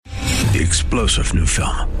the explosive new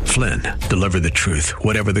film, Flynn, deliver the truth,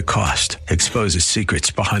 whatever the cost, exposes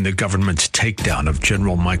secrets behind the government's takedown of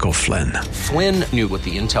General Michael Flynn. Flynn knew what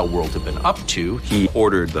the intel world had been up to. He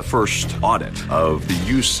ordered the first audit of the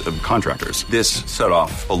use of contractors. This set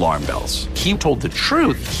off alarm bells. He told the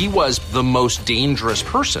truth. He was the most dangerous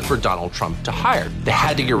person for Donald Trump to hire. They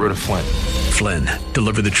had to get rid of Flynn. Flynn,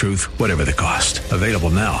 deliver the truth, whatever the cost. Available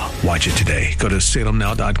now. Watch it today. Go to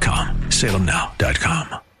salemnow.com.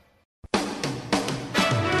 salemnow.com.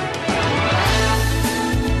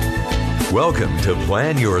 Welcome to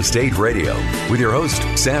Plan Your Estate Radio with your host,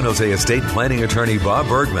 San Jose estate planning attorney Bob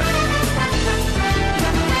Bergman.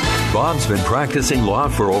 Bob's been practicing law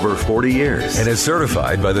for over 40 years and is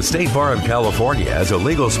certified by the State Bar of California as a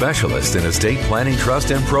legal specialist in estate planning,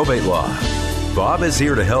 trust, and probate law. Bob is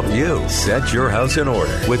here to help you set your house in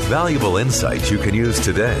order with valuable insights you can use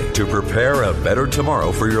today to prepare a better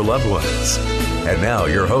tomorrow for your loved ones. And now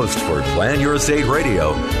your host for Plan Your Estate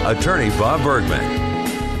Radio, attorney Bob Bergman.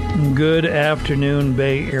 Good afternoon,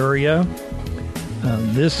 Bay Area.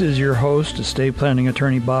 This is your host, estate planning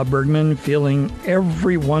attorney Bob Bergman, feeling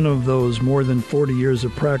every one of those more than 40 years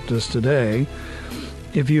of practice today.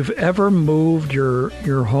 If you've ever moved your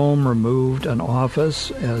home or moved an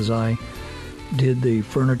office, as I did the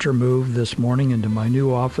furniture move this morning into my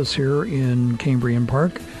new office here in Cambrian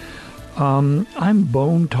Park, I'm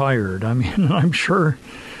bone tired. I mean, I'm sure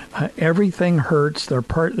everything hurts. There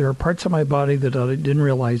are parts of my body that I didn't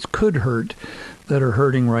realize could hurt that are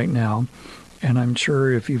hurting right now. And I'm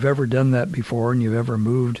sure if you've ever done that before and you've ever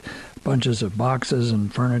moved bunches of boxes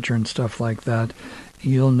and furniture and stuff like that,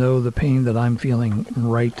 you'll know the pain that I'm feeling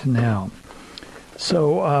right now.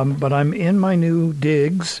 So, but I'm in my new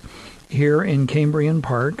digs here in Cambrian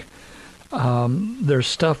Park. There's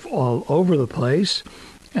stuff all over the place,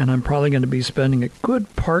 and I'm probably going to be spending a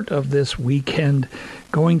good part of this weekend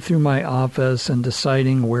going through my office and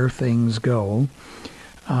deciding where things go,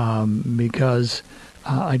 because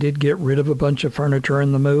I did get rid of a bunch of furniture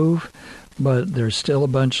in the move, but there's still a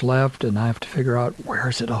bunch left, and I have to figure out where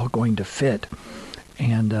is it all going to fit.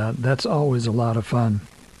 And that's always a lot of fun.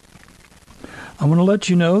 I want to let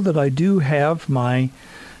you know that I do have my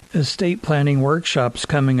estate planning workshops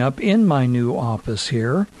coming up in my new office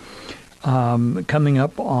here, coming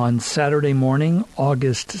up on Saturday morning,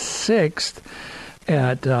 August 6th.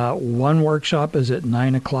 At one workshop is at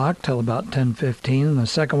 9 o'clock till about 10:15, and the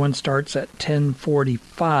second one starts at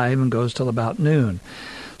 10:45 and goes till about noon.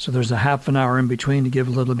 So there's a half an hour in between to give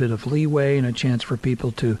a little bit of leeway and a chance for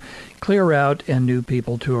people to clear out and new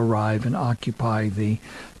people to arrive and occupy the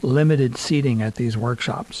limited seating at these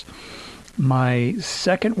workshops. My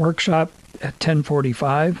second workshop at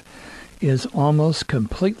 10:45 is almost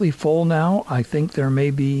completely full now. I think there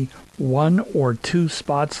may be 1 or 2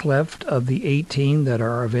 spots left of the 18 that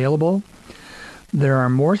are available. There are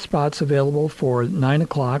more spots available for 9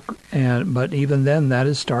 o'clock, but even then, that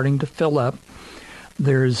is starting to fill up.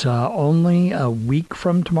 There's only a week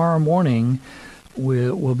from tomorrow morning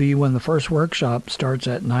will be when the first workshop starts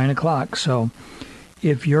at 9 o'clock. So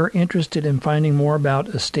if you're interested in finding more about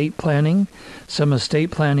estate planning, some estate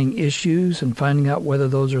planning issues, and finding out whether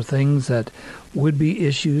those are things that would be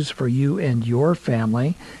issues for you and your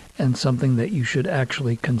family, and something that you should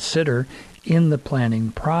actually consider in the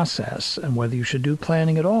planning process, and whether you should do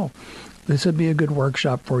planning at all, this would be a good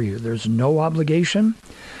workshop for you. There's no obligation.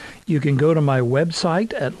 You can go to my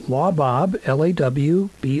website at lawbob.com,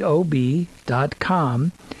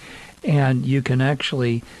 and you can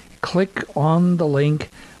actually click on the link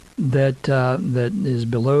that is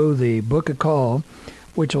below the book a call,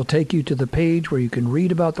 which will take you to the page where you can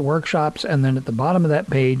read about the workshops. And then at the bottom of that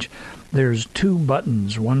page, there's 2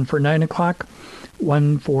 buttons, one for 9 o'clock,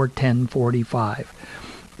 one for 10:45.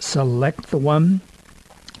 Select the one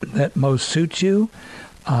that most suits you.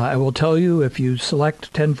 I will tell you, if you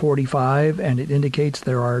select 10:45 and it indicates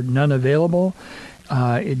there are none available,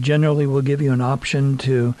 it generally will give you an option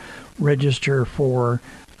to register for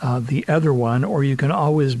the other one, or you can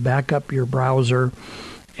always back up your browser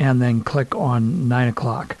and then click on 9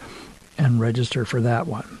 o'clock and register for that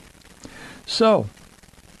one. So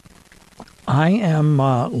I am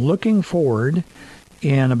looking forward.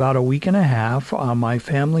 In about a week and a half, my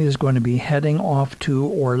family is going to be heading off to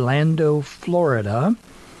Orlando, Florida.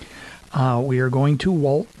 We are going to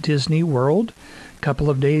Walt Disney World, a couple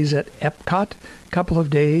of days at Epcot, a couple of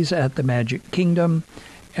days at the Magic Kingdom,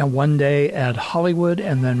 and one day at Hollywood,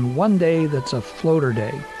 and then one day that's a floater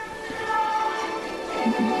day.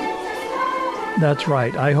 That's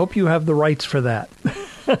right. I hope you have the rights for that.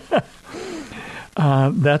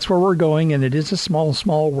 That's where we're going, and it is a small,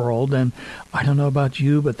 small world. And I don't know about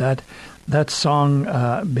you, but that that song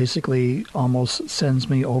basically almost sends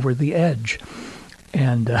me over the edge.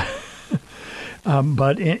 And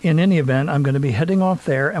but in any event, I'm going to be heading off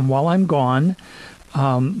there. And while I'm gone,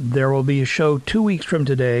 there will be a show 2 weeks from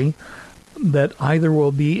today that either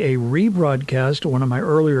will be a rebroadcast of one of my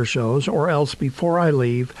earlier shows, or else before I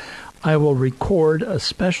leave, I will record a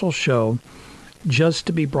special show just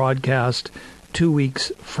to be broadcast 2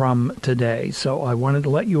 weeks from today. So I wanted to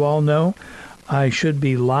let you all know I should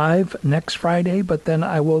be live next Friday, but then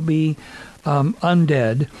I will be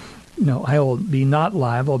undead. No, I will be not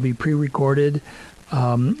live. I'll be pre-recorded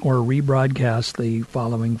or rebroadcast the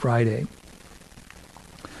following Friday.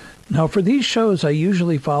 Now, for these shows, I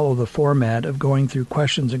usually follow the format of going through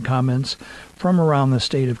questions and comments from around the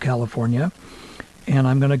state of California, and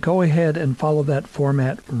I'm going to go ahead and follow that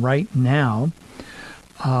format right now.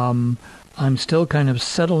 I'm still kind of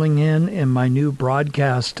settling in my new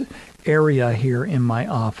broadcast area here in my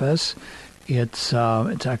office. It's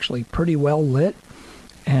actually pretty well lit,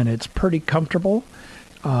 and it's pretty comfortable.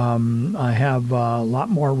 I have a lot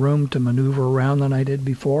more room to maneuver around than I did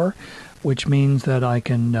before, which means that I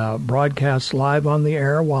can broadcast live on the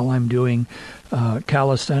air while I'm doing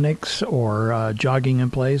calisthenics or jogging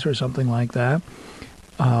in place or something like that.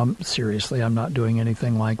 Seriously, I'm not doing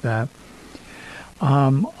anything like that.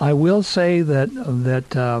 I will say that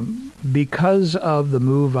because of the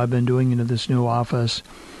move I've been doing into this new office,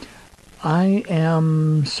 I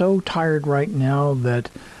am so tired right now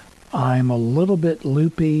that I'm a little bit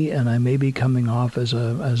loopy, and I may be coming off as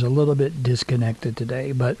a little bit disconnected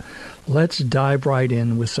today. But let's dive right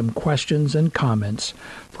in with some questions and comments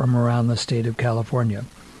from around the state of California.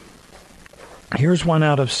 Here's one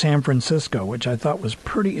out of San Francisco, which I thought was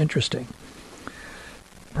pretty interesting.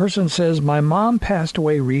 Person says, my mom passed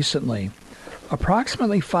away recently.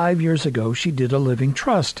 Approximately 5 years ago, she did a living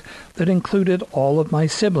trust that included all of my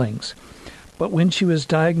siblings. But when she was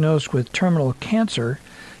diagnosed with terminal cancer,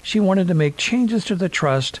 she wanted to make changes to the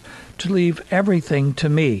trust to leave everything to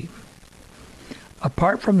me.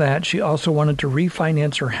 Apart from that, she also wanted to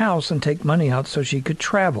refinance her house and take money out so she could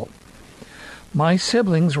travel. My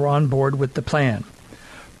siblings were on board with the plan.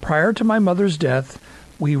 Prior to my mother's death,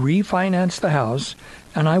 we refinanced the house,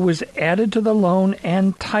 and I was added to the loan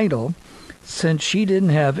and title since she didn't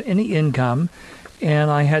have any income, and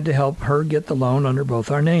I had to help her get the loan under both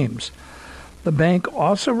our names. The bank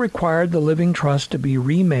also required the living trust to be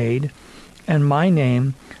remade and my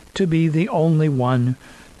name to be the only one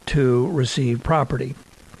to receive property.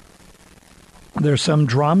 There's some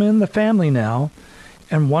drama in the family now,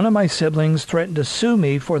 and one of my siblings threatened to sue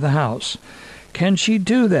me for the house. Can she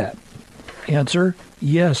do that? Answer,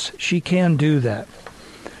 yes, she can do that.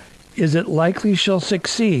 Is it likely she'll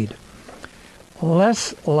succeed?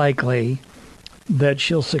 Less likely that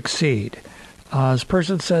she'll succeed. As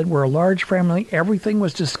person said, we're a large family. Everything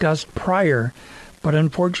was discussed prior, but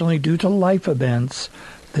unfortunately, due to life events,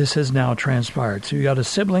 this has now transpired. So you got a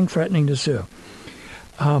sibling threatening to sue.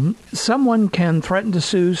 Someone can threaten to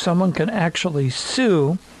sue. Someone can actually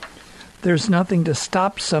sue. There's nothing to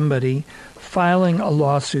stop somebody filing a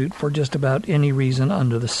lawsuit for just about any reason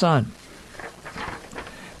under the sun.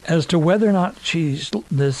 As to whether or not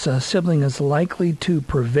this sibling is likely to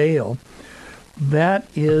prevail, that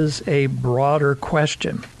is a broader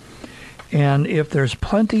question. And if there's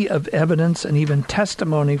plenty of evidence and even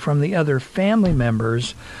testimony from the other family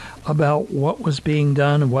members about what was being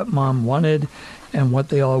done and what mom wanted and what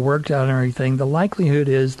they all worked out and everything, the likelihood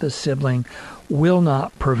is the sibling will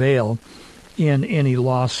not prevail in any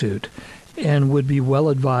lawsuit and would be well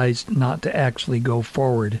advised not to actually go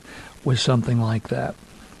forward with something like that.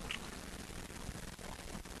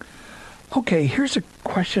 Okay, here's a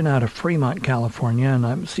question out of Fremont, California, and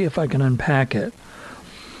I'll see if I can unpack it.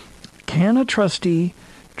 Can a trustee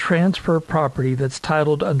transfer property that's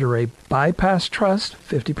titled under a bypass trust,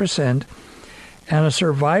 50%, and a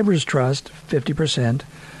survivor's trust, 50%,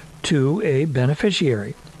 to a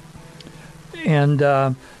beneficiary? And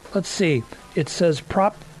let's see. It says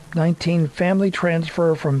Prop 19, family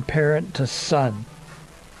transfer from parent to son.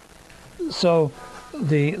 So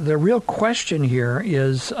the real question here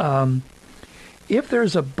is, if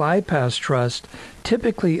there's a bypass trust,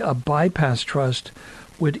 typically a bypass trust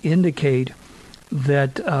would indicate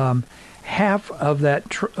that half of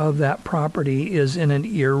that property is in an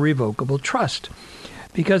irrevocable trust.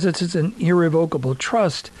 Because it's an irrevocable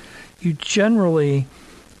trust, you generally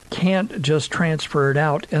can't just transfer it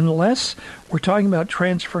out unless we're talking about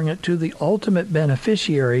transferring it to the ultimate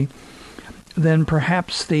beneficiary. Then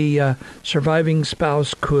perhaps the surviving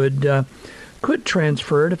spouse could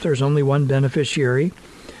transfer it if there's only one beneficiary.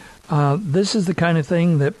 This is the kind of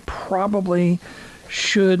thing that probably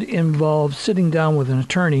should involve sitting down with an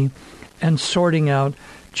attorney and sorting out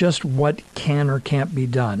just what can or can't be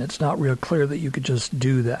done. It's not real clear that you could just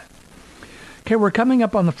do that. Okay, we're coming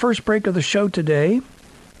up on the first break of the show today.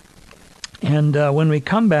 And when we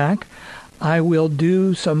come back, I will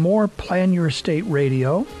do some more Plan Your Estate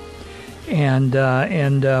radio. And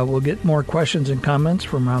we'll get more questions and comments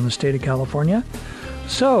from around the state of California.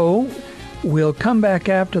 So we'll come back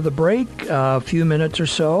after the break, a few minutes or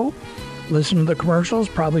so, listen to the commercials,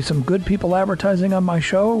 probably some good people advertising on my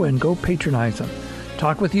show, and go patronize them.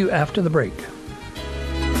 Talk with you after the break.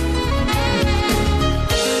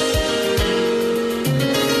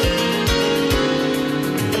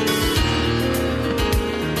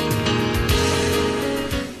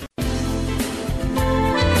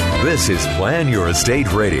 This is Plan Your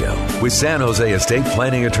Estate Radio with San Jose estate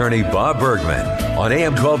planning attorney Bob Bergman on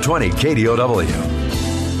AM 1220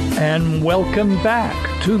 KDOW. And welcome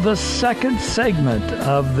back to the second segment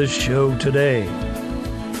of the show today.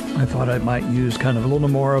 I thought I might use kind of a little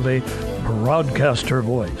more of a broadcaster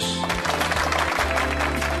voice.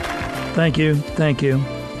 Thank you.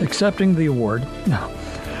 Accepting the award. No.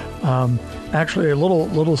 Actually, a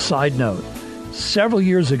little side note. Several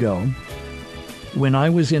years ago, when I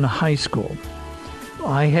was in high school,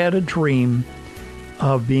 I had a dream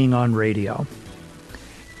of being on radio.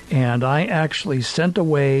 And I actually sent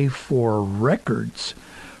away for records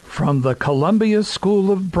from the Columbia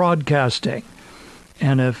School of Broadcasting.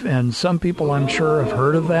 And some people, I'm sure, have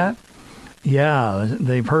heard of that. Yeah,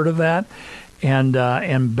 they've heard of that.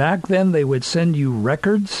 And back then they would send you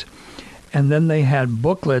records, and then they had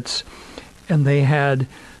booklets, and they had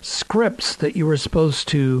scripts that you were supposed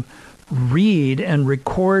to read and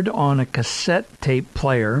record on a cassette tape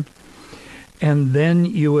player, and then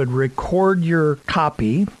you would record your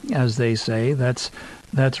copy, as they say. That's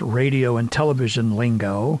radio and television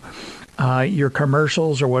lingo. Your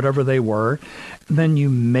commercials or whatever they were. Then you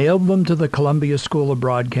mailed them to the Columbia School of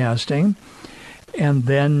Broadcasting, and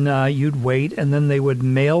then you'd wait, and then they would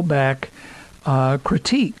mail back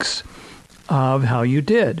critiques of how you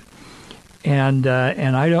did. And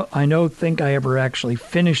I don't think I ever actually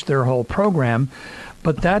finished their whole program,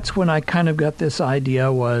 but that's when I kind of got this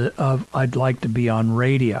idea of I'd like to be on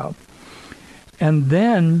radio. And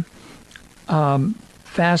then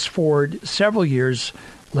fast forward several years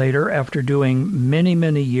later, after doing many,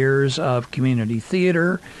 many years of community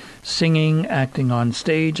theater, singing, acting on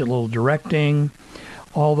stage, a little directing,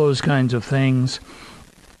 all those kinds of things,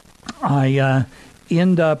 I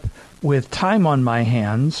end up with time on my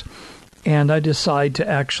hands. And I decide to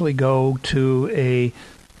actually go to a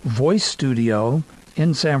voice studio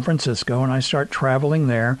in San Francisco, and I start traveling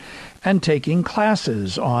there and taking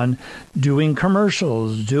classes on doing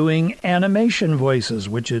commercials, doing animation voices,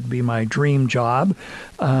 which would be my dream job,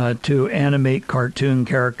 to animate cartoon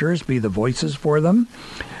characters, be the voices for them,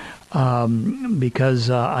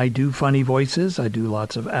 because I do funny voices. I do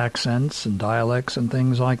lots of accents and dialects and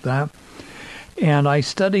things like that. And I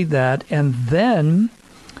studied that, and then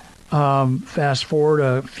fast forward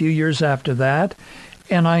a few years after that,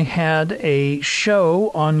 and I had a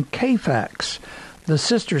show on KFAX, the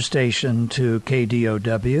sister station to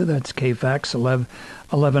KDOW. That's KFAX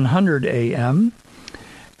 1100 AM.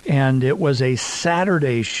 And it was a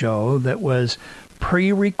Saturday show that was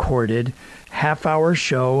pre-recorded, half-hour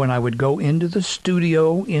show, and I would go into the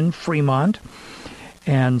studio in Fremont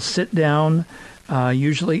and sit down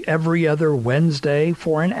usually every other Wednesday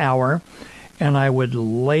for an hour, and I would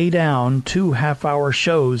lay down 2 half-hour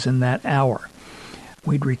shows in that hour.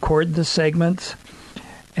 We'd record the segments,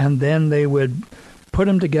 and then they would put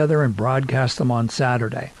them together and broadcast them on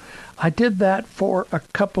Saturday. I did that for a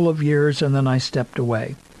couple of years, and then I stepped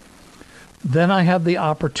away. Then I had the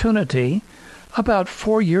opportunity, about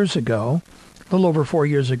 4 years ago, a little over 4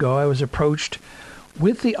 years ago, I was approached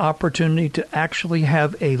with the opportunity to actually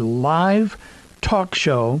have a live talk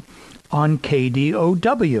show on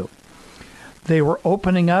KDOW. They were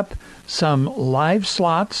opening up some live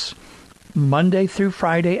slots Monday through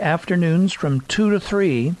Friday afternoons from 2 to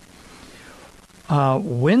 3.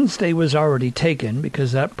 Wednesday was already taken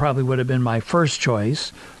because that probably would have been my first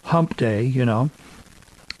choice, hump day, you know.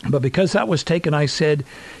 But because that was taken, I said,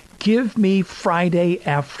 give me Friday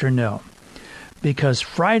afternoon. Because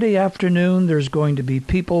Friday afternoon, there's going to be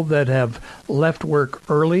people that have left work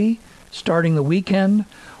early, starting the weekend,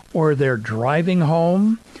 or they're driving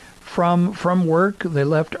home from work. They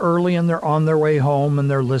left early and they're on their way home and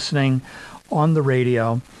they're listening on the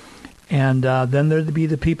radio. And then there'd be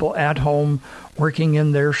the people at home working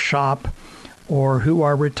in their shop or who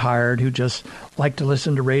are retired, who just like to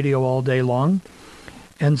listen to radio all day long.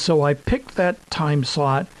 And so I picked that time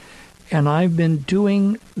slot, And I've been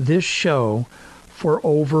doing this show for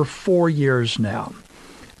over 4 years now,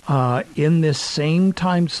 in this same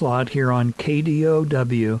time slot here on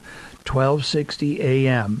KDOW 1260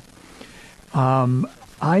 AM.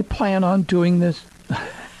 I plan on doing this.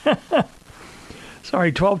 Sorry,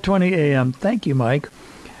 1220 AM. Thank you, Mike.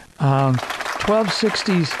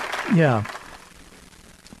 1260s, yeah.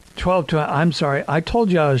 1220. I'm sorry. I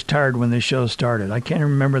told you I was tired when this show started. I can't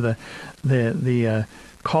remember the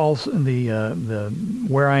calls, the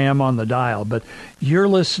where I am on the dial. But you're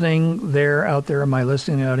listening there, out there in my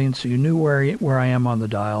listening audience, so you knew where I am on the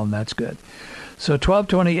dial, and that's good. So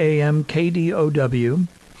 1220 AM KDOW,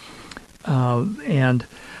 and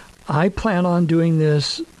I plan on doing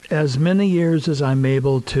this as many years as I'm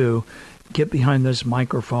able to get behind this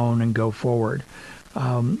microphone and go forward.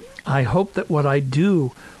 I hope that what I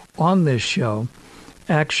do on this show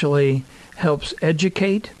actually helps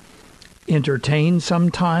educate, entertain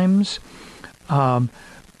sometimes,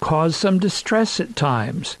 cause some distress at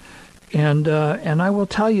times. And I will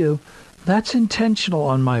tell you, that's intentional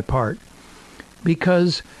on my part,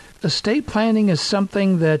 because estate planning is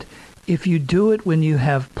something that if you do it when you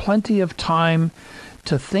have plenty of time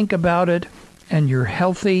to think about it and you're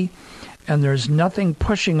healthy and there's nothing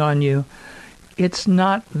pushing on you, it's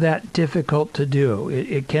not that difficult to do.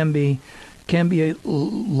 It can be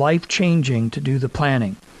life-changing to do the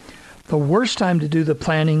planning. The worst time to do the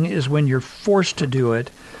planning is when you're forced to do it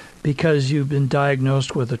because you've been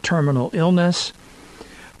diagnosed with a terminal illness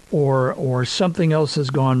or something else has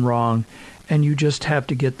gone wrong, and you just have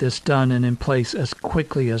to get this done and in place as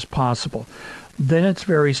quickly as possible. Then it's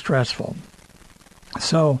very stressful.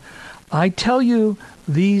 So I tell you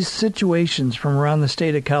these situations from around the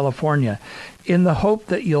state of California in the hope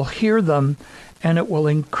that you'll hear them and it will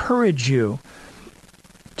encourage you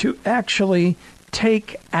to actually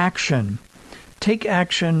take action. Take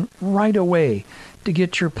action right away to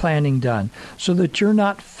get your planning done so that you're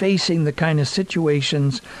not facing the kind of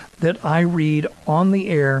situations that I read on the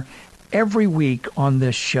air every week on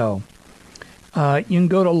this show. You can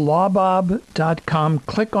go to lawbob.com,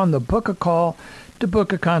 click on the book a call to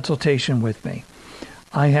book a consultation with me.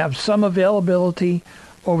 I have some availability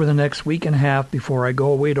over the next week and a half before I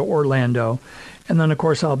go away to Orlando. And then, of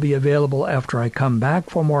course, I'll be available after I come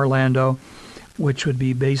back from Orlando, which would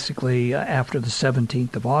be basically after the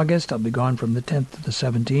 17th of August. I'll be gone from the 10th to the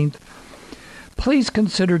 17th. Please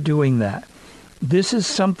consider doing that. This is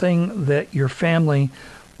something that your family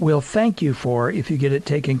will thank you for if you get it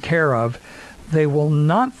taken care of. They will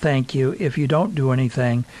not thank you if you don't do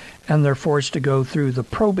anything and they're forced to go through the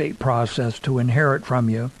probate process to inherit from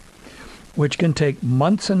you, which can take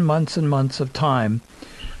months and months and months of time,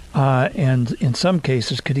 and in some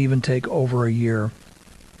cases could even take over a year.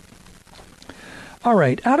 All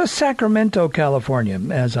right, out of Sacramento, California,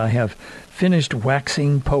 as I have finished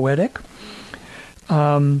waxing poetic,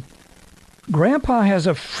 Grandpa has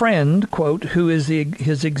a friend, quote, who is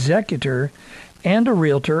his executor and a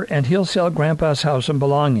realtor, and he'll sell Grandpa's house and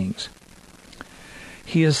belongings.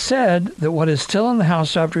 He has said that what is still in the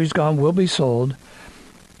house after he's gone will be sold,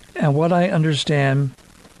 and what I understand,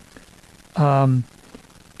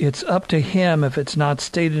 it's up to him if it's not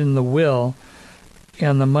stated in the will,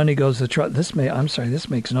 and the money goes to the trust. This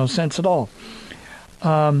makes no sense at all.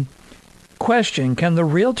 Question, can the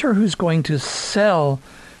realtor who's going to sell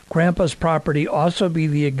Grandpa's property also be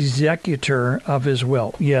the executor of his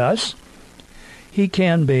will? Yes, he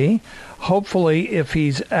can be. Hopefully, if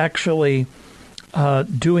he's actually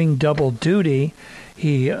doing double duty,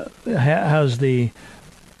 he has he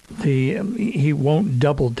won't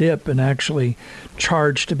double dip and actually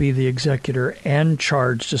charge to be the executor and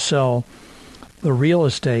charge to sell the real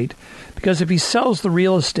estate. Because if he sells the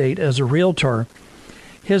real estate as a realtor,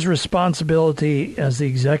 his responsibility as the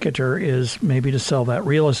executor is maybe to sell that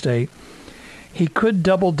real estate. He could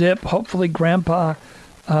double dip. Hopefully Grandpa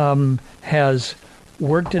has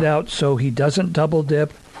worked it out so he doesn't double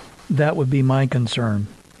dip. That would be my concern.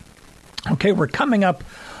 Okay, we're coming up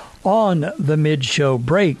on the mid-show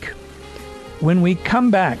break. When we come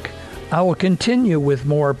back, I will continue with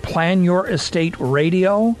more Plan Your Estate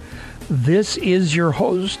Radio. This is your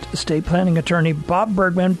host, estate planning attorney Bob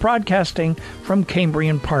Bergman, broadcasting from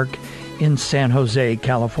Cambrian Park in San Jose,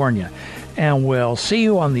 California. And we'll see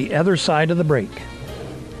you on the other side of the break.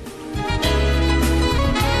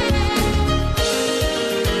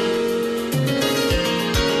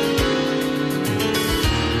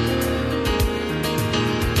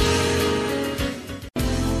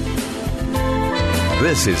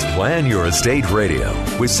 This is Plan Your Estate Radio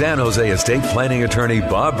with San Jose estate planning attorney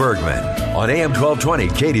Bob Bergman on AM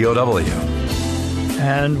 1220 KDOW.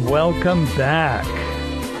 And welcome back.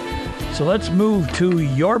 So let's move to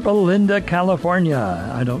Yorba Linda,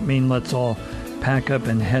 California. I don't mean let's all pack up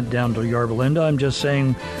and head down to Yorba Linda. I'm just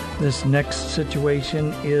saying this next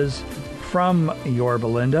situation is from Yorba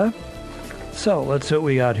Linda. So let's see what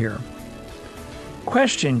we got here.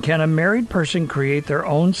 Question: can a married person create their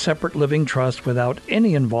own separate living trust without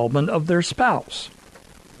any involvement of their spouse?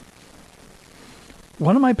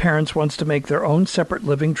 One of my parents wants to make their own separate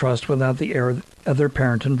living trust without the other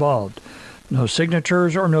parent involved. No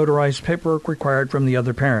signatures or notarized paperwork required from the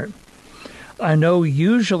other parent. I know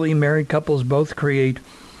usually married couples both create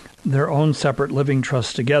their own separate living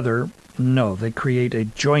trust together. No, they create a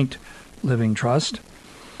joint living trust.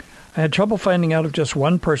 I had trouble finding out if just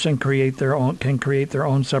one person can create their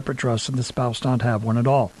own separate trust and the spouse not have one at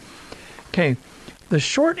all. Okay, the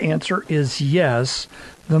short answer is yes.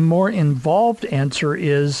 The more involved answer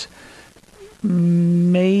is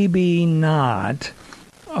maybe not,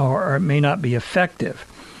 or it may not be effective.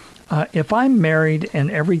 If I'm married and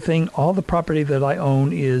everything, all the property that I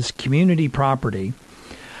own is community property,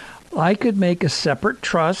 I could make a separate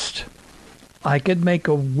trust. I could make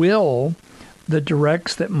a will that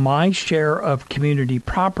directs that my share of community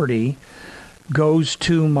property goes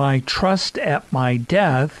to my trust at my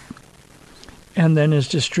death and then is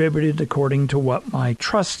distributed according to what my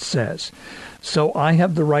trust says. So I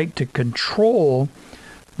have the right to control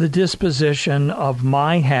the disposition of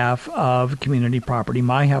my half of community property,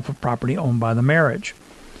 my half of property owned by the marriage.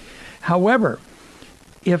 However,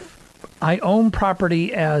 if I own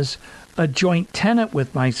property as a joint tenant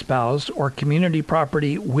with my spouse or community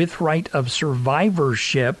property with right of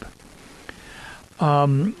survivorship,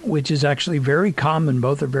 which is actually very common,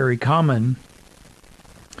 both are very common,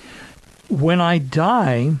 when I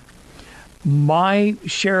die, my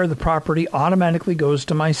share of the property automatically goes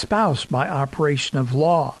to my spouse by operation of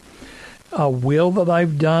law. A will that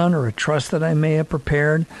I've done or a trust that I may have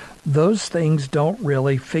prepared, those things don't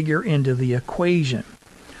really figure into the equation.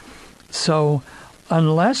 So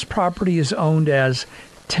unless property is owned as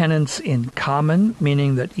tenants in common,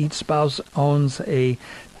 meaning that each spouse owns a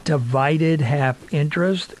divided half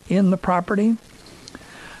interest in the property,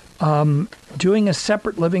 doing a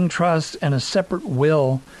separate living trust and a separate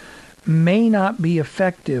will may not be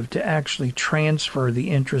effective to actually transfer the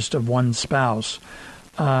interest of one spouse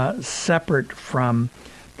separate from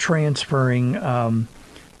transferring,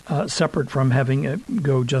 separate from having it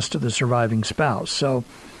go just to the surviving spouse. So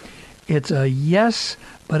it's a yes,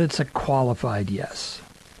 but it's a qualified yes.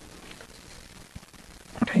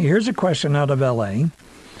 Okay, here's a question out of L.A.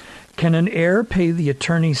 Can an heir pay the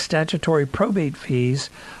attorney's statutory probate fees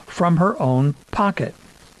from her own pocket?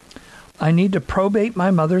 I need to probate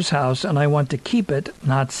my mother's house and I want to keep it,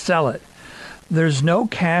 not sell it. There's no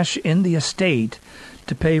cash in the estate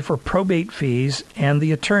to pay for probate fees and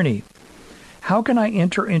the attorney. How can I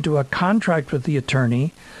enter into a contract with the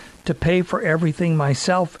attorney to pay for everything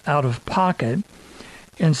myself out of pocket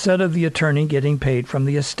instead of the attorney getting paid from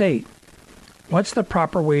the estate? What's the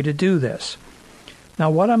proper way to do this?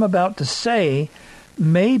 Now, what I'm about to say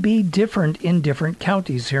may be different in different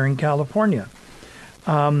counties here in California.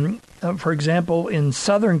 For example, in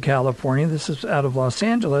Southern California, this is out of Los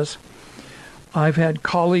Angeles, I've had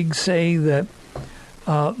colleagues say that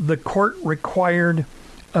the court required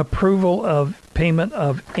approval of payment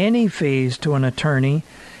of any fees to an attorney,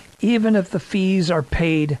 even if the fees are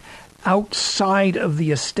paid outside of the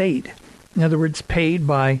estate. In other words, paid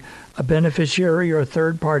by a beneficiary or a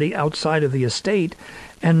third party outside of the estate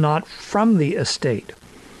and not from the estate.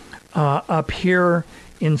 Up here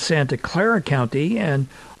in Santa Clara County and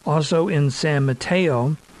also in San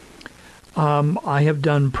Mateo, I have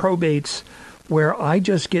done probates where I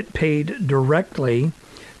just get paid directly,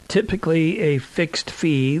 typically a fixed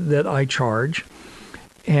fee that I charge,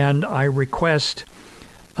 and I request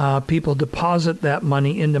people deposit that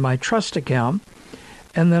money into my trust account,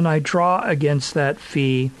 and then I draw against that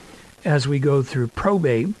fee as we go through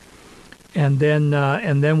probate. And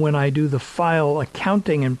then when I do the file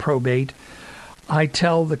accounting in probate, I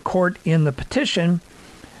tell the court in the petition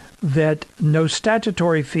that no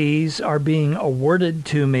statutory fees are being awarded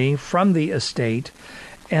to me from the estate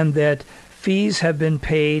and that fees have been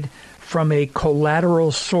paid from a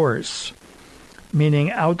collateral source,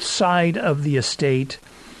 meaning outside of the estate.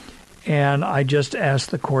 And I just ask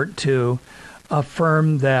the court to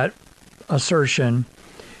affirm that assertion.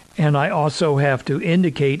 And I also have to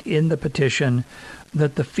indicate in the petition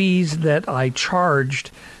that the fees that I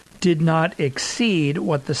charged did not exceed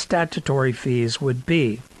what the statutory fees would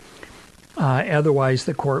be. Otherwise,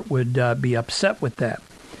 the court would be upset with that.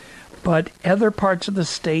 But other parts of the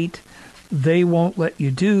state, they won't let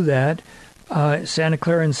you do that. Santa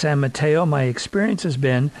Clara and San Mateo, my experience has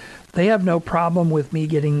been They have no problem with me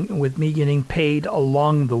getting paid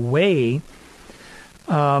along the way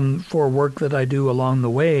for work that I do along the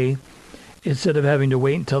way, instead of having to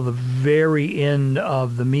wait until the very end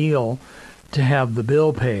of the meal to have the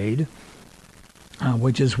bill paid,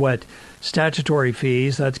 which is what statutory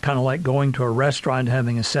fees, that's kind of like going to a restaurant,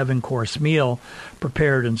 having a 7-course meal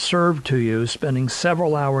prepared and served to you, spending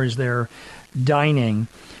several hours there dining,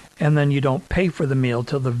 and then you don't pay for the meal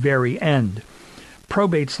till the very end.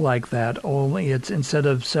 Probate's like that, only it's instead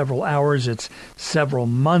of several hours, it's several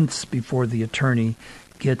months before the attorney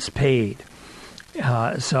gets paid.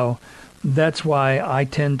 So that's why I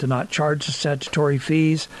tend to not charge the statutory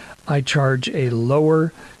fees. I charge a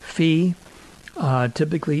lower fee,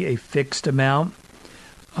 typically a fixed amount,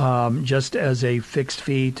 just as a fixed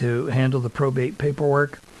fee to handle the probate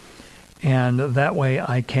paperwork. And that way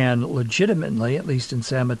I can legitimately, at least in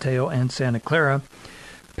San Mateo and Santa Clara,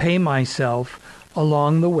 pay myself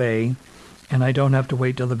along the way, and I don't have to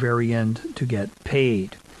wait till the very end to get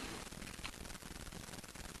paid.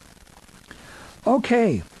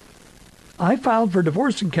 Okay. I filed for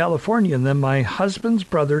divorce in California, and then my husband's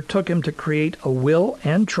brother took him to create a will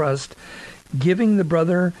and trust, giving the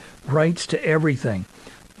brother rights to everything.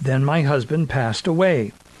 Then my husband passed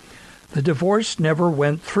away. The divorce never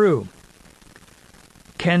went through.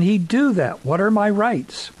 Can he do that? What are my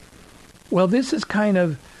rights? Well, this is kind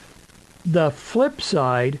of the flip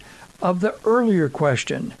side of the earlier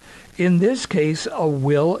question. In this case, a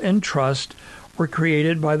will and trust were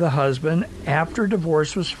created by the husband after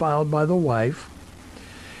divorce was filed by the wife.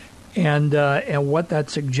 And what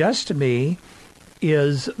that suggests to me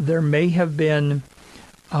is there may have been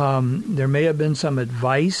some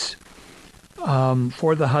advice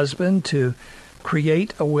for the husband to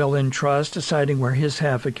create a will and trust, deciding where his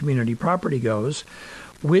half of community property goes,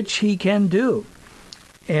 which he can do.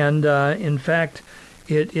 And in fact,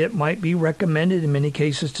 it might be recommended in many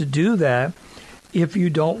cases to do that if you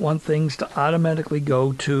don't want things to automatically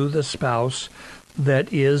go to the spouse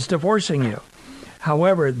that is divorcing you.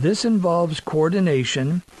 However, this involves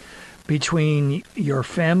coordination between your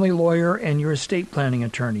family lawyer and your estate planning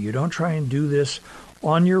attorney. You don't try and do this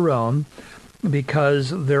on your own, because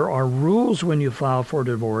there are rules when you file for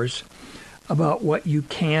divorce about what you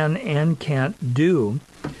can and can't do.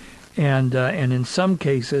 And in some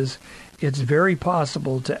cases, it's very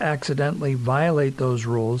possible to accidentally violate those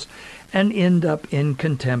rules and end up in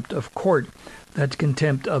contempt of court. That's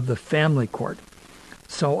contempt of the family court.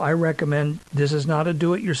 So I recommend this is not a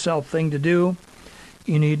do-it-yourself thing to do.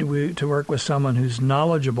 You need to work with someone who's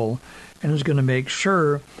knowledgeable and who's going to make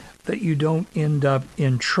sure that you don't end up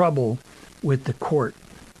in trouble with the court.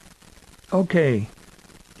 Okay,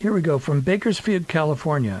 here we go. From Bakersfield,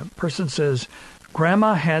 California. Person says,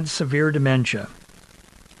 Grandma had severe dementia.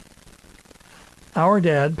 Our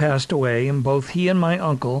dad passed away, and both he and my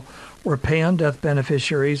uncle were pay-on-death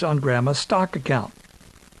beneficiaries on Grandma's stock account.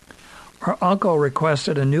 Our uncle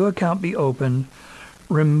requested a new account be opened,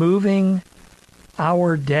 removing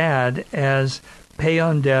our dad as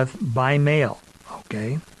pay-on-death by mail.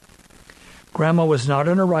 Okay. Grandma was not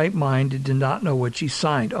in her right mind and did not know what she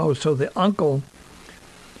signed. Oh, so the uncle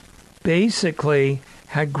basically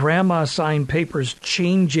had Grandma sign papers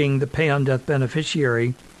changing the pay-on-death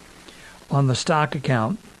beneficiary on the stock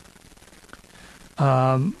account.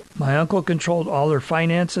 My uncle controlled all her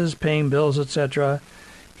finances, paying bills, etc.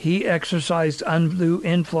 He exercised undue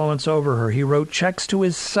influence over her. He wrote checks to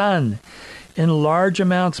his son in large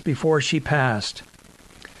amounts before she passed.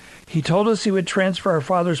 He told us he would transfer our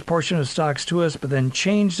father's portion of stocks to us, but then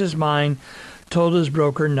changed his mind, told his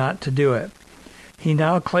broker not to do it. He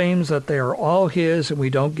now claims that they are all his and we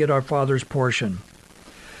don't get our father's portion.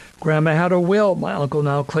 Grandma had a will my uncle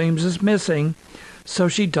now claims is missing, so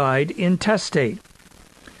she died intestate.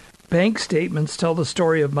 Bank statements tell the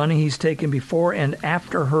story of money he's taken before and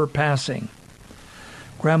after her passing.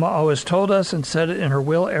 Grandma always told us and said it in her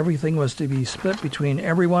will everything was to be split between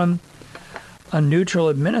everyone. A neutral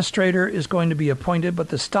administrator is going to be appointed, but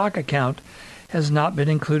the stock account has not been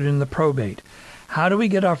included in the probate. How do we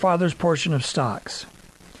get our father's portion of stocks?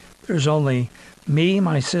 There's only me,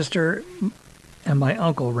 my sister, and my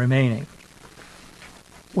uncle remaining.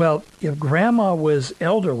 Well, if Grandma was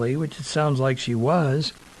elderly, which it sounds like she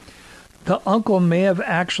was, the uncle may have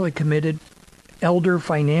actually committed elder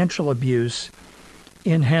financial abuse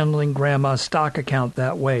in handling Grandma's stock account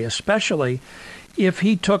that way, especially if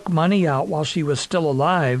he took money out while she was still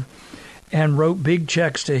alive and wrote big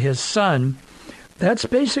checks to his son. That's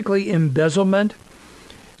basically embezzlement,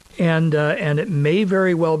 and it may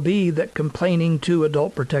very well be that complaining to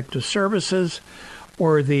Adult Protective Services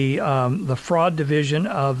or the fraud division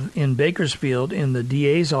in Bakersfield in the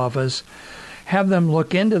DA's office, have them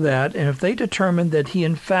look into that, and if they determine that he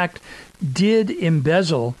in fact did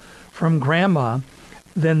embezzle from Grandma,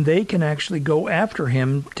 then they can actually go after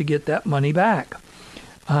him to get that money back.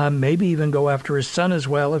 Maybe even go after his son as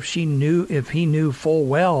well if he knew full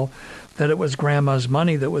well that it was Grandma's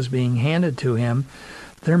money that was being handed to him.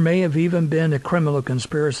 There may have even been a criminal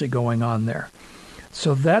conspiracy going on there.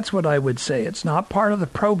 So that's what I would say. It's not part of the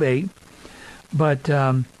probate, but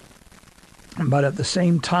at the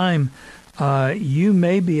same time, you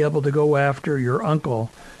may be able to go after your uncle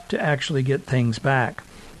to actually get things back.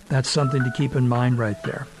 That's something to keep in mind right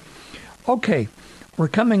there. Okay, we're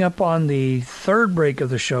coming up on the third break of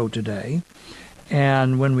the show today.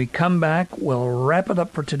 And when we come back, we'll wrap it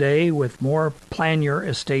up for today with more Plan Your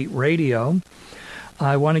Estate Radio.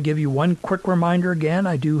 I want to give you one quick reminder again.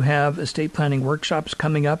 I do have estate planning workshops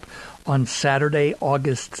coming up on Saturday,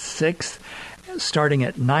 August 6th, starting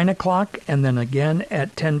at 9 o'clock and then again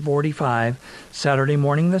at 10:45, Saturday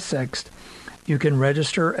morning the 6th. You can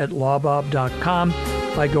register at lawbob.com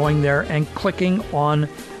by going there and clicking on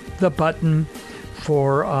the button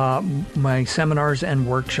for my seminars and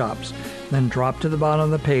workshops. Then drop to the bottom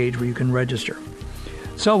of the page where you can register.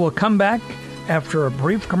 So we'll come back after a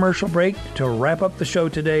brief commercial break to wrap up the show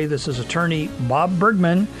today. This is attorney Bob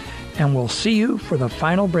Bergman, and we'll see you for the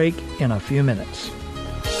final break in a few minutes.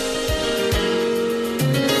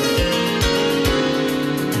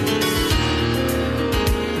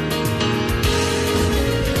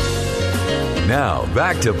 Now,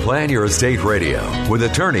 back to Plan Your Estate Radio with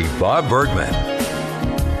attorney Bob Bergman.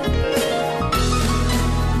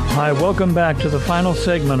 Hi, welcome back to the final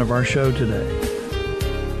segment of our show today.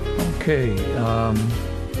 Okay, all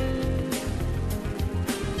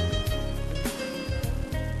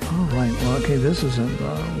right, well, okay, this isn't,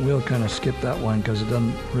 we'll kind of skip that one because it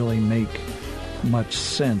doesn't really make much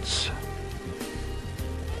sense.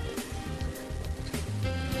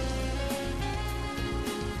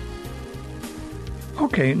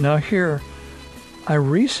 Okay, now here, I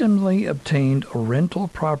recently obtained a rental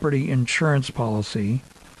property insurance policy,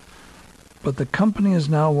 but the company is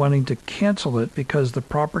now wanting to cancel it because the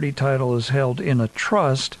property title is held in a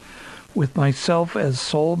trust with myself as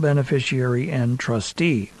sole beneficiary and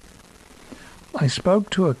trustee. I spoke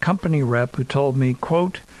to a company rep who told me,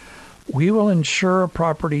 quote, "We will insure a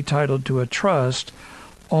property titled to a trust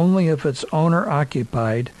only if it's owner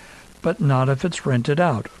occupied, but not if it's rented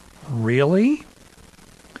out." Really?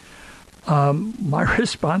 My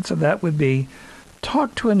response to that would be,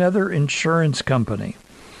 talk to another insurance company.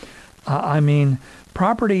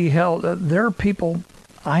 Property held, there are people,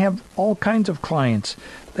 I have all kinds of clients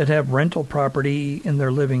that have rental property in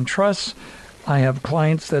their living trusts. I have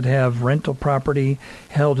clients that have rental property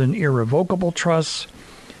held in irrevocable trusts.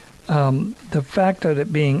 The fact that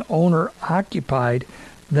it being owner occupied,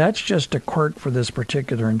 that's just a quirk for this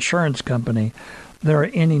particular insurance company. There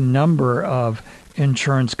are any number of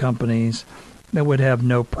insurance companies that would have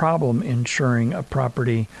no problem insuring a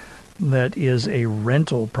property that is a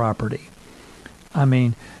rental property.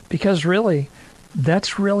 Because really,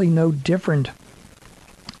 that's really no different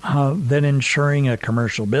than insuring a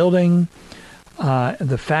commercial building.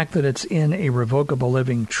 The fact that it's in a revocable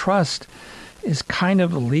living trust is kind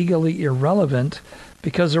of legally irrelevant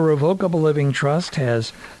because a revocable living trust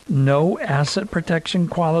has no asset protection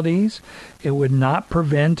qualities. It would not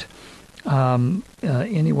prevent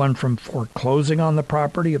anyone from foreclosing on the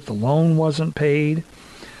property if the loan wasn't paid.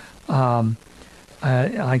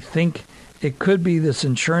 I think it could be this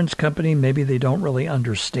insurance company, maybe they don't really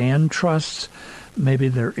understand trusts. Maybe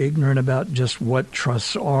they're ignorant about just what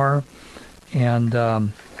trusts are. And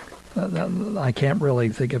I can't really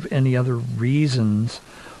think of any other reasons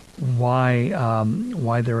why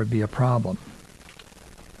there would be a problem.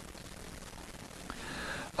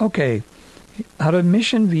 Okay, out of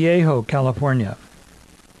Mission Viejo, California.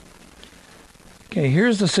 Okay,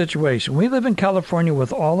 here's the situation. We live in California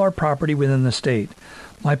with all our property within the state.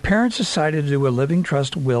 My parents decided to do a living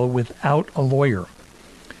trust will without a lawyer.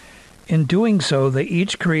 In doing so, they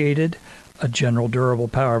each created a general durable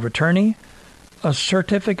power of attorney, a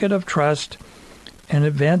certificate of trust, an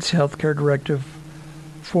advanced healthcare directive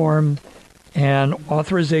form, and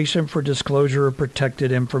authorization for disclosure of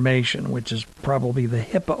protected information, which is probably the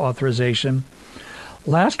HIPAA authorization,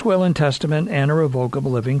 last will and testament, and a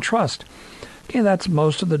revocable living trust. Okay, that's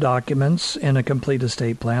most of the documents in a complete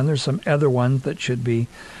estate plan. There's some other ones that should be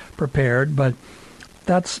prepared, but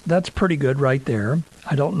that's pretty good right there.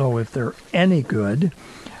 I don't know if they're any good.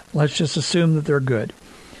 Let's just assume that they're good.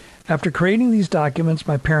 After creating these documents,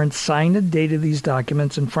 my parents signed and dated these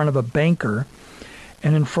documents in front of a banker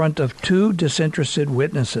and in front of 2 disinterested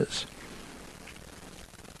witnesses.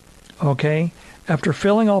 Okay? After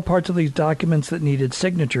filling all parts of these documents that needed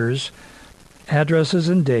signatures, addresses,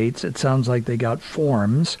 and dates, it sounds like they got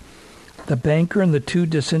forms, the banker and the 2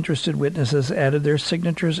 disinterested witnesses added their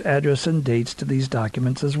signatures, address, and dates to these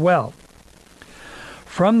documents as well.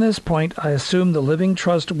 From this point, I assume the living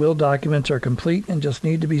trust will documents are complete and just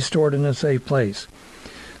need to be stored in a safe place.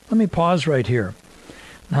 Let me pause right here.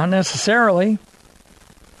 Not necessarily.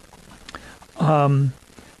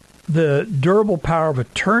 The durable power of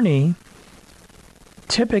attorney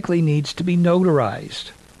typically needs to be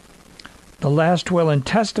notarized. The last will and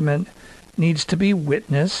testament needs to be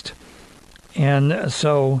witnessed. And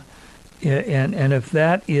so, and if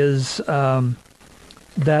that is, that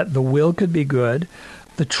the will could be good.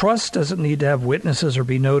 The trust doesn't need to have witnesses or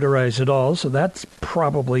be notarized at all, so that's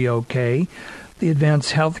probably okay. The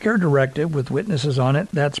Advanced Healthcare Directive with witnesses on it,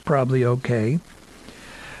 that's probably okay.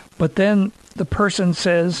 But then the person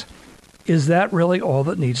says, is that really all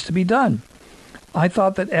that needs to be done? I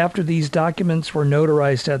thought that after these documents were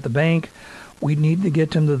notarized at the bank, we'd need to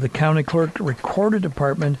get them to the county clerk recorder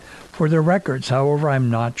department for their records. However,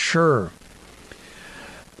 I'm not sure.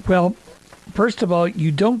 Well, first of all,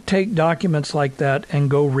 you don't take documents like that and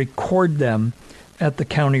go record them at the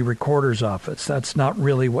county recorder's office. That's not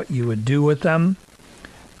really what you would do with them.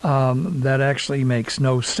 That actually makes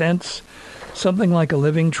no sense. Something like a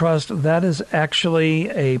living trust, that is actually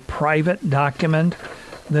a private document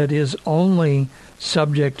that is only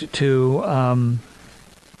subject to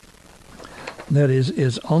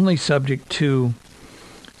is only subject to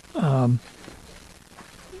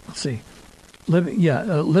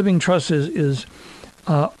living trust is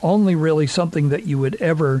only really something that you would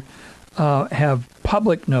ever have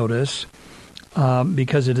public notice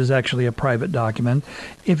because it is actually a private document.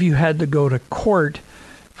 If you had to go to court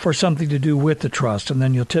for something to do with the trust, and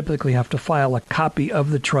then you'll typically have to file a copy of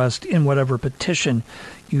the trust in whatever petition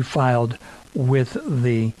you filed with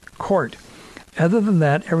the court. Other than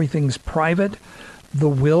that, everything's private. The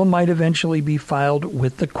will might eventually be filed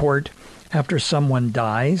with the court after someone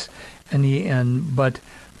dies, but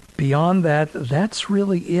beyond that, that's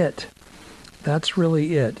really it. That's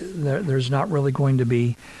really it. There's not really going to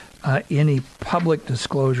be any public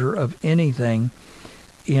disclosure of anything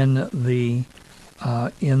in the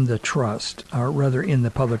trust, or rather in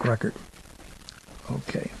the public record.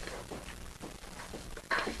 Okay.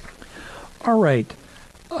 All right.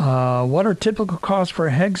 What are typical costs for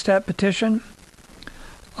a Hegstadt petition?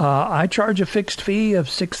 I charge a fixed fee of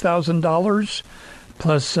 $6,000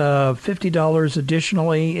 plus $50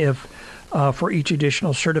 additionally if for each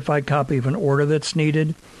additional certified copy of an order that's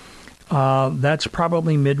needed. That's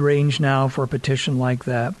probably mid-range now for a petition like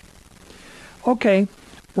that. Okay,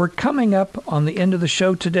 we're coming up on the end of the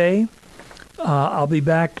show today. I'll be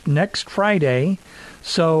back next Friday.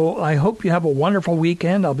 So I hope you have a wonderful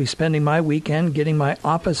weekend. I'll be spending my weekend getting my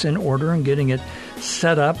office in order and getting it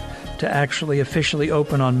set up to actually officially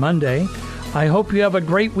open on Monday. I hope you have a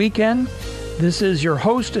great weekend. This is your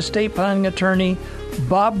host, estate planning attorney,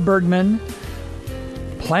 Bob Bergman.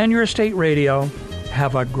 Plan Your Estate Radio.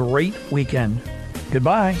 Have a great weekend.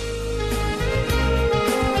 Goodbye.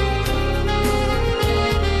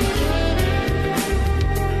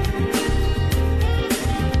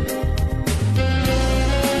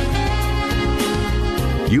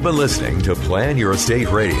 You've been listening to Plan Your Estate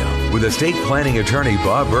Radio with estate planning attorney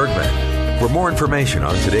Bob Bergman. For more information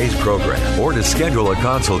on today's program or to schedule a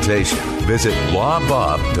consultation, visit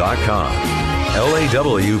lawbob.com.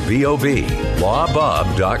 LAWBOB,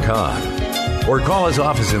 lawbob.com. Or call his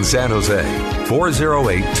office in San Jose,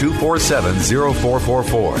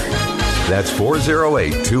 408-247-0444. That's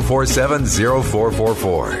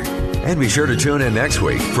 408-247-0444. And be sure to tune in next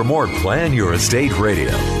week for more Plan Your Estate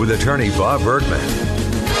Radio with attorney Bob Bergman.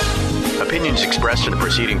 Opinions expressed in the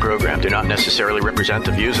preceding program do not necessarily represent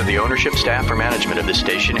the views of the ownership, staff, or management of this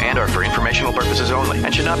station and are for informational purposes only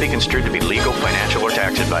and should not be construed to be legal, financial, or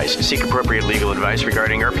tax advice. Seek appropriate legal advice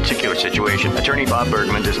regarding your particular situation. Attorney Bob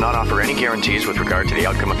Bergman does not offer any guarantees with regard to the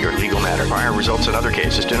outcome of your legal matter. Prior results in other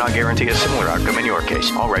cases do not guarantee a similar outcome in your case.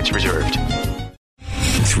 All rights reserved.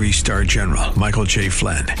 3-star General Michael J.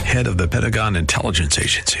 Flynn, head of the Pentagon Intelligence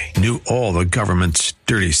Agency, knew all the government's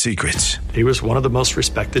dirty secrets. He was one of the most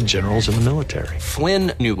respected generals in the military.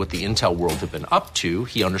 Flynn knew what the intel world had been up to.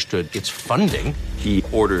 He understood its funding. He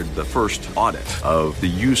ordered the first audit of the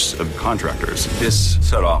use of contractors. This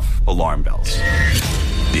set off alarm bells.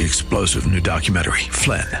 The explosive new documentary,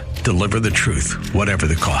 Flynn, Deliver the Truth, Whatever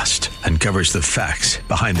the Cost, uncovers the facts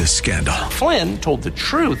behind this scandal. Flynn told the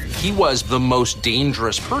truth. He was the most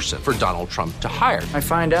dangerous person for Donald Trump to hire. I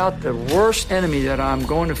find out the worst enemy that I'm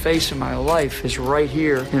going to face in my life is right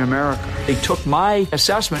here in America. They took my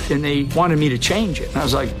assessment and they wanted me to change it. And I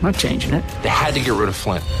was like, I'm not changing it. They had to get rid of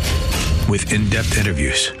Flynn. With in-depth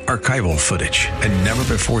interviews, archival footage, and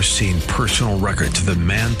never-before-seen personal records of the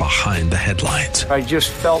man behind the headlines. I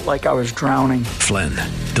just felt like I was drowning. Flynn,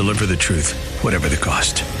 Deliver the Truth, Whatever the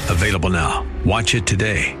Cost. Available now. Watch it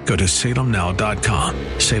today. Go to salemnow.com.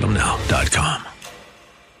 salemnow.com.